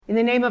In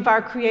the name of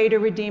our Creator,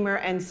 Redeemer,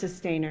 and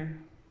Sustainer.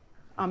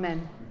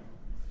 Amen.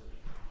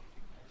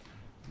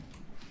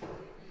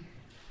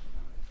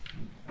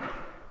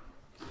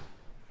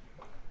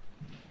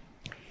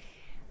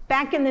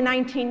 Back in the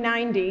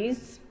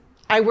 1990s,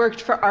 I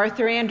worked for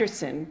Arthur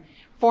Andersen,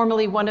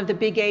 formerly one of the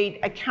Big 8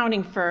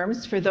 accounting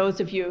firms, for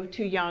those of you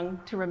too young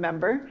to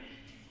remember.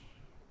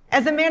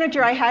 As a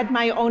manager, I had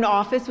my own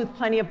office with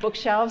plenty of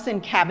bookshelves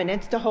and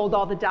cabinets to hold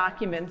all the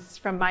documents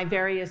from my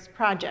various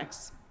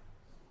projects.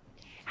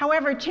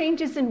 However,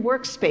 changes in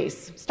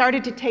workspace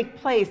started to take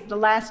place the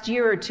last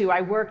year or two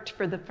I worked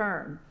for the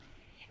firm.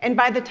 And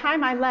by the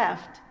time I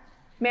left,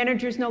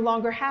 managers no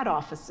longer had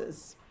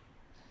offices.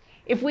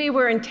 If we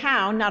were in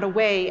town, not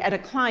away at a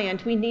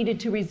client, we needed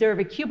to reserve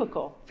a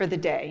cubicle for the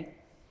day.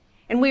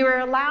 And we were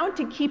allowed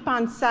to keep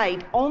on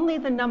site only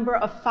the number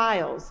of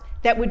files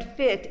that would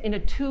fit in a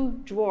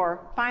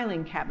 2-drawer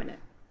filing cabinet.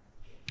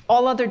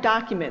 All other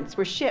documents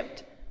were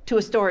shipped to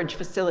a storage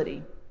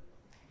facility.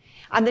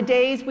 On the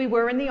days we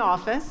were in the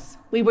office,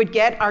 we would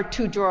get our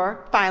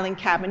 2-drawer filing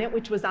cabinet,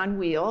 which was on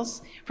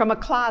wheels, from a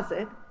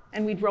closet,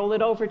 and we'd roll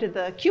it over to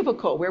the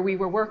cubicle where we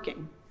were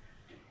working.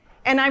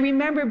 And I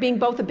remember being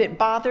both a bit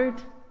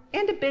bothered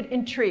and a bit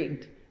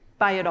intrigued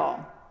by it all.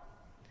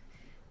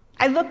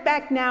 I look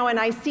back now and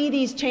I see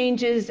these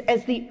changes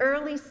as the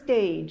early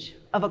stage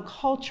of a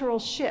cultural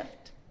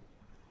shift.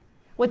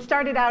 What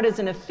started out as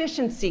an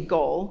efficiency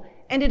goal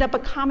ended up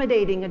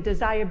accommodating a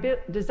desire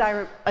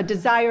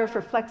for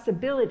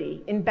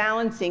flexibility in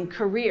balancing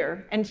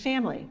career and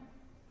family.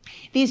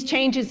 These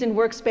changes in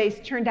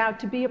workspace turned out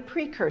to be a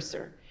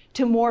precursor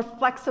to more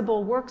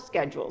flexible work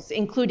schedules,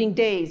 including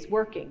days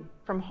working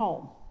from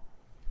home.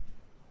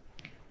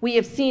 We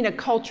have seen a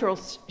cultural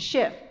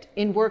shift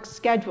in work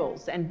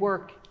schedules and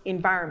work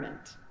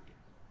environment.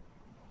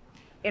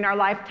 In our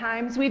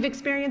lifetimes, we've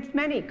experienced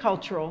many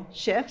cultural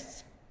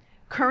shifts.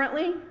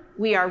 Currently,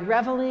 we are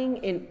reveling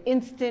in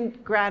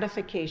instant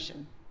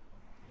gratification.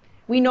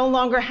 We no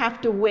longer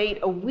have to wait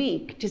a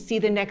week to see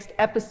the next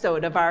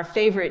episode of our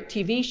favorite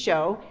TV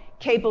show.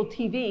 Cable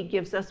TV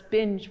gives us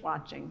binge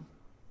watching.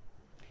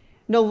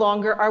 No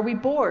longer are we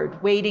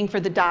bored waiting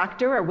for the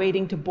doctor or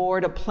waiting to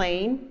board a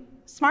plane.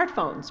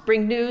 Smartphones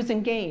bring news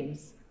and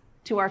games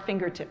to our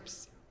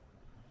fingertips.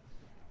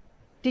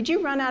 Did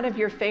you run out of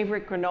your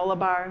favorite granola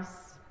bars?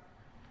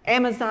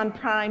 Amazon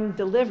Prime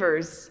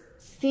delivers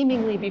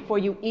seemingly before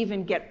you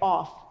even get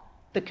off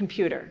the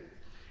computer.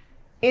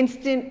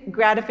 Instant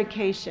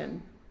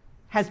gratification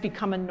has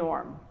become a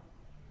norm.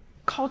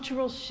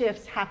 Cultural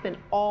shifts happen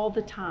all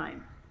the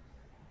time.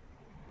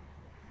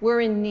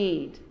 We're in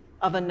need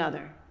of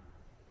another.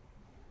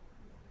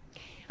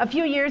 A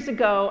few years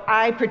ago,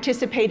 I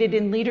participated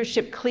in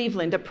Leadership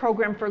Cleveland, a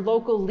program for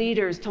local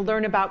leaders to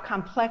learn about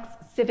complex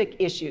civic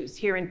issues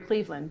here in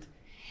Cleveland.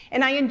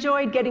 And I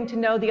enjoyed getting to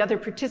know the other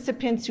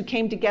participants who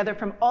came together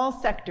from all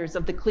sectors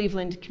of the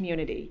Cleveland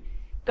community: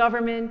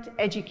 government,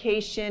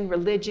 education,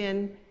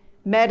 religion,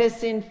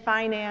 medicine,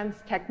 finance,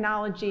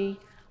 technology,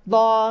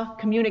 law,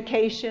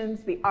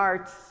 communications, the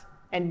arts,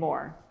 and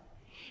more.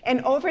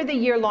 And over the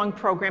year-long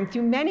program,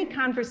 through many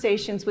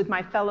conversations with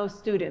my fellow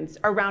students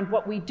around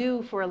what we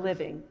do for a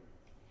living,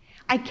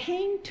 I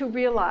came to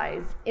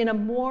realize in a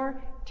more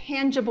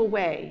tangible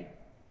way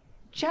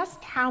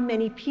just how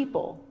many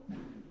people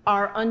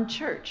are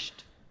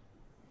unchurched.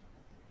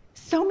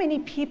 So many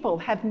people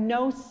have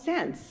no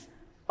sense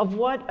of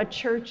what a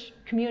church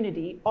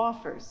community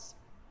offers.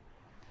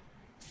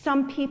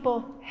 Some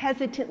people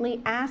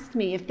hesitantly asked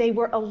me if they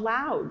were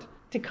allowed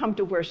to come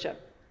to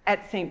worship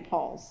at St.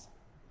 Paul's.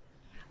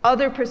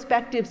 Other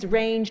perspectives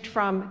ranged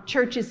from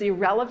church is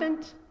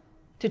irrelevant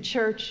to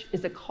church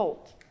is a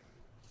cult.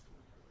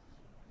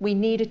 We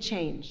need a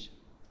change.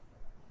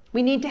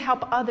 We need to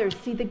help others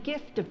see the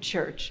gift of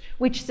church,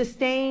 which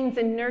sustains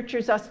and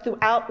nurtures us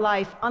throughout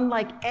life,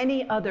 unlike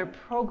any other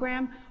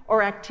program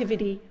or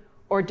activity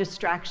or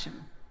distraction.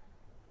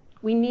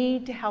 We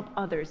need to help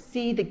others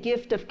see the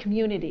gift of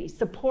community,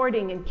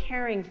 supporting and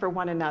caring for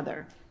one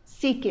another,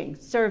 seeking,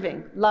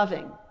 serving,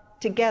 loving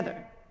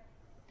together.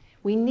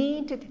 We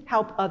need to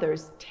help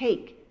others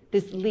take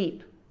this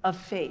leap of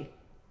faith.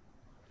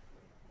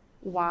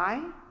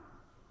 Why?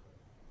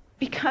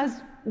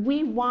 Because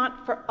we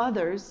want for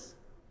others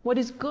what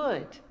is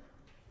good,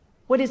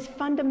 what is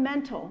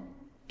fundamental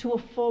to a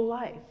full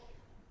life.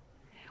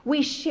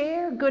 We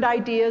share good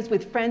ideas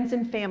with friends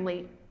and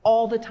family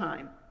all the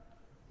time.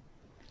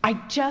 I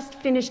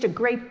just finished a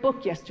great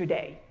book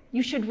yesterday.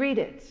 You should read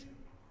it.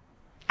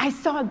 I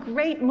saw a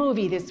great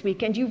movie this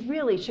weekend. You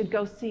really should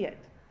go see it.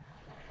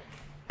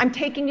 I'm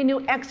taking a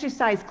new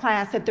exercise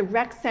class at the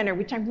rec center,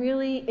 which I'm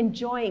really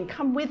enjoying.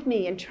 Come with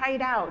me and try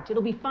it out.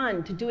 It'll be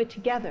fun to do it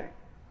together.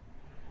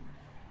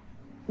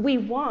 We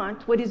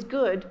want what is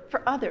good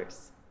for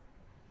others,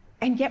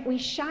 and yet we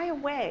shy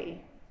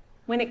away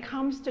when it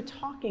comes to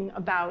talking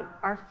about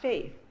our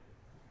faith.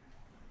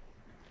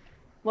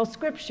 Well,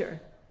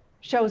 Scripture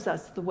shows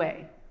us the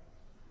way.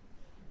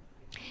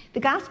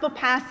 The gospel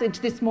passage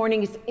this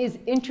morning is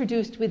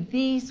introduced with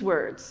these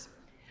words: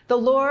 the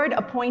Lord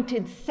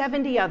appointed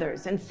 70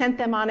 others and sent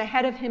them on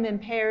ahead of him in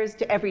pairs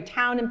to every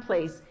town and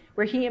place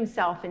where he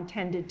himself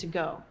intended to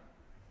go.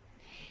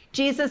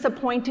 Jesus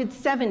appointed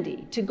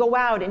 70 to go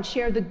out and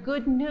share the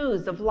good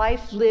news of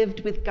life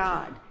lived with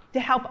God, to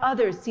help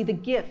others see the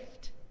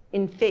gift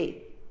in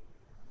faith.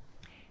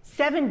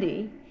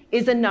 70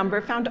 is a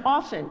number found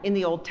often in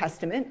the Old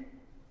Testament.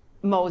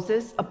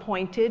 Moses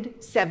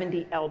appointed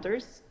 70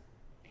 elders.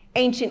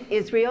 Ancient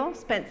Israel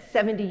spent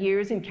 70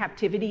 years in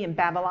captivity in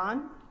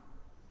Babylon.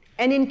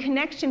 And in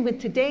connection with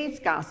today's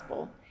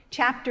gospel,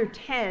 chapter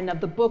 10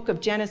 of the book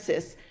of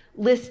Genesis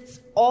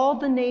lists all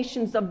the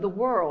nations of the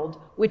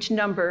world, which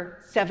number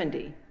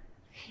 70.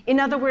 In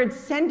other words,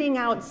 sending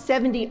out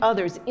 70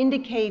 others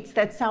indicates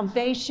that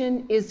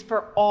salvation is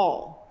for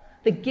all.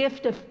 The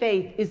gift of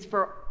faith is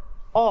for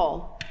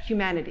all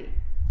humanity.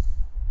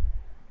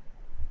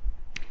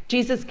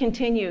 Jesus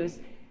continues,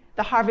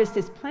 the harvest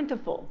is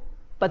plentiful,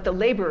 but the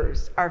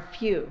laborers are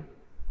few.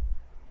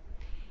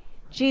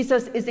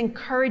 Jesus is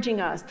encouraging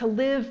us to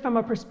live from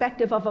a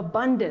perspective of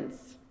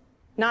abundance,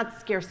 not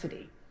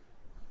scarcity.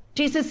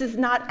 Jesus is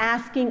not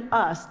asking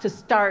us to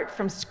start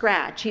from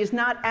scratch. He is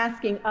not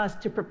asking us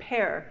to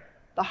prepare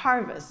the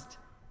harvest.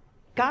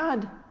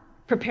 God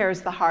prepares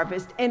the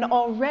harvest, and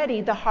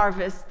already the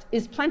harvest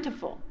is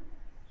plentiful.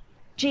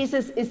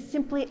 Jesus is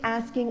simply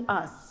asking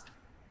us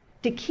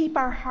to keep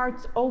our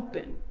hearts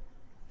open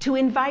to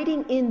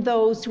inviting in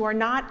those who are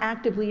not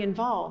actively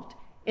involved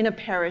in a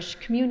parish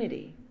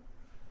community.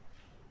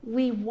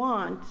 We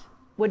want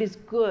what is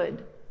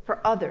good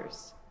for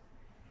others,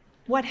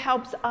 what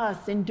helps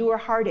us endure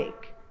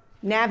heartache,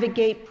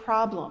 navigate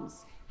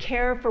problems,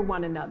 care for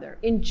one another,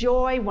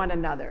 enjoy one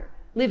another,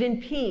 live in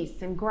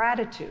peace and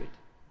gratitude.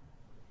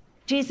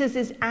 Jesus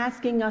is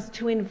asking us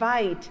to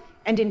invite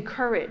and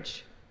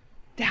encourage,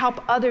 to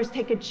help others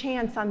take a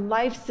chance on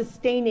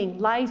life-sustaining,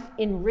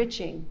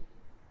 life-enriching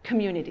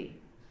community.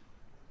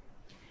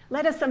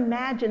 Let us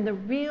imagine the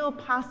real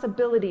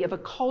possibility of a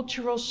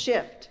cultural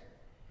shift,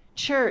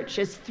 church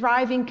as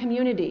thriving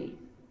community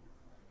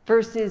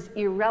versus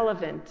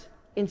irrelevant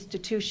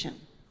institution.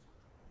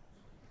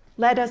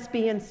 Let us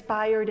be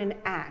inspired and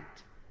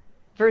act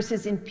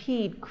versus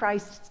impede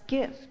Christ's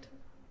gift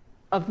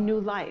of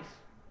new life.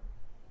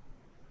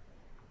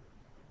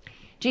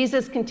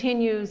 Jesus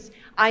continues,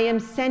 I am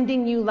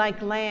sending you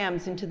like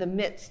lambs into the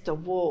midst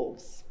of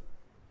wolves.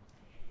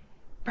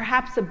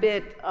 Perhaps a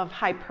bit of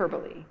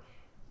hyperbole,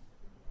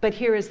 but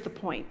here is the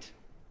point.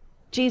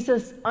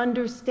 Jesus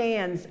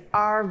understands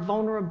our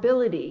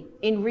vulnerability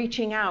in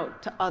reaching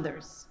out to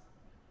others.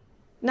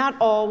 Not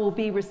all will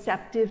be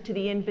receptive to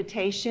the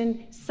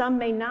invitation. Some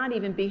may not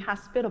even be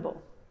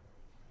hospitable.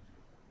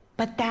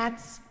 But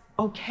that's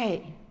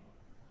okay.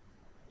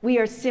 We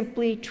are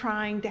simply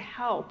trying to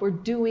help. We're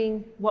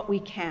doing what we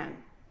can.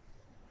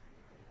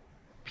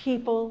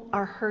 People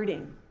are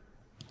hurting.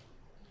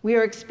 We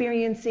are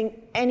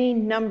experiencing any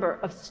number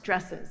of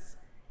stresses,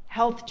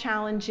 health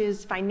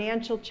challenges,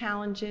 financial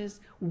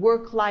challenges,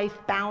 work-life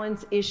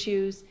balance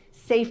issues,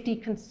 safety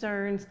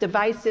concerns,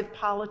 divisive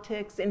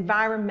politics,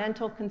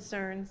 environmental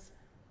concerns.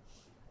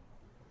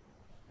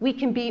 We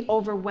can be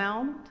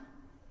overwhelmed,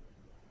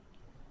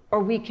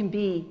 or we can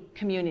be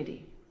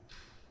community.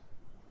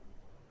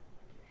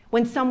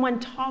 When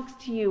someone talks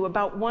to you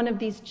about one of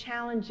these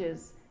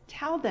challenges,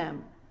 tell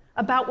them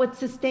about what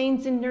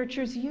sustains and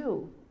nurtures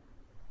you,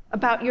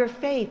 about your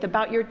faith,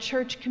 about your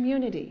church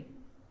community.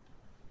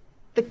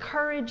 The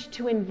courage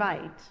to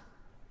invite.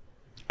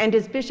 And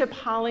as Bishop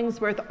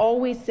Hollingsworth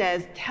always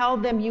says, tell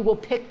them you will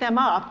pick them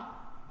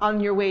up on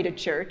your way to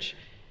church.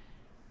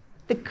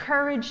 The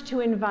courage to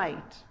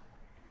invite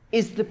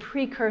is the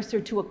precursor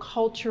to a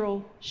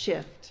cultural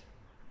shift.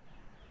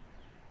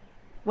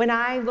 When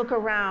I look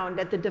around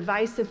at the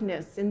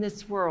divisiveness in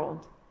this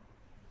world,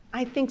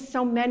 I think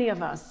so many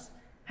of us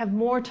have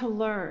more to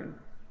learn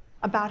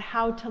about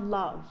how to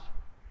love.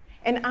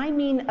 And I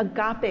mean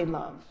agape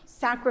love,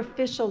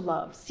 sacrificial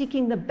love,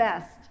 seeking the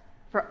best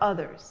for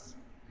others.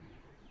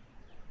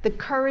 The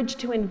courage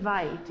to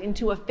invite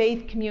into a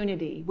faith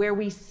community where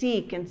we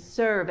seek and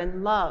serve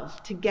and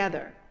love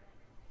together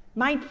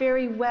might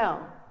very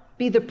well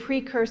be the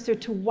precursor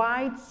to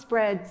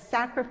widespread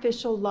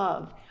sacrificial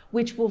love,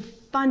 which will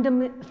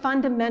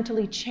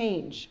fundamentally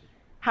change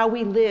how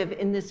we live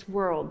in this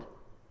world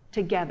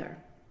together.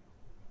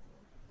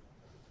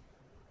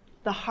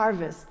 The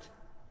harvest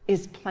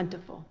is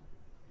plentiful.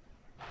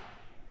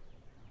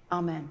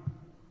 Amen.